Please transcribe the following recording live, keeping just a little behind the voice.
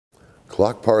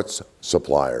Clock parts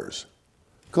suppliers.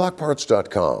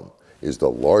 Clockparts.com is the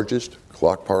largest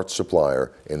clock parts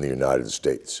supplier in the United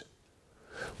States.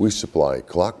 We supply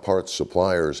clock parts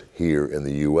suppliers here in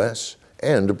the U.S.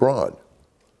 and abroad.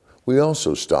 We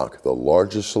also stock the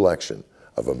largest selection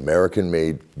of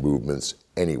American-made movements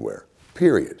anywhere,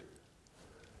 period.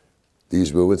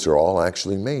 These movements are all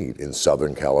actually made in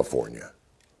Southern California.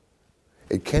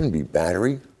 It can be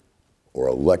battery or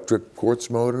electric quartz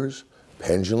motors,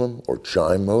 pendulum or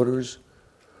chime motors,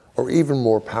 or even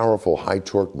more powerful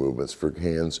high-torque movements for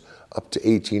hands up to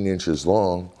 18 inches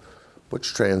long,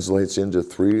 which translates into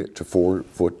 3 to 4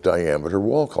 foot diameter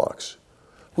wall clocks.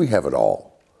 We have it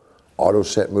all. Auto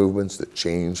set movements that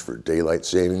change for daylight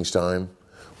savings time.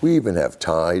 We even have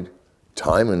tide,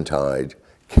 time and tide,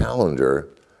 calendar,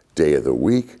 day of the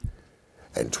week,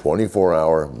 and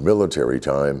 24-hour military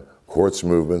time quartz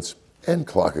movements and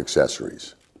clock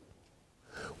accessories.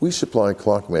 We supply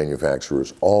clock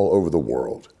manufacturers all over the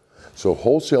world, so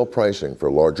wholesale pricing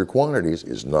for larger quantities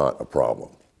is not a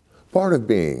problem. Part of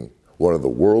being one of the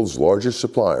world's largest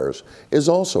suppliers is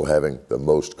also having the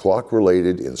most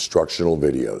clock-related instructional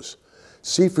videos.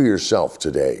 See for yourself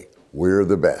today. We're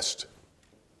the best.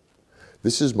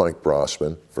 This is Mike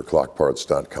Brossman for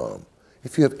clockparts.com.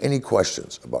 If you have any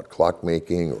questions about clock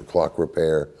making or clock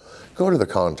repair, go to the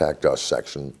Contact Us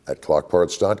section at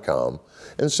clockparts.com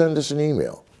and send us an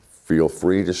email. Feel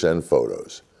free to send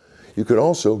photos. You can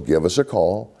also give us a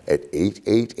call at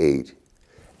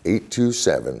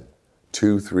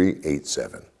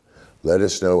 888-827-2387. Let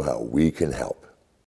us know how we can help.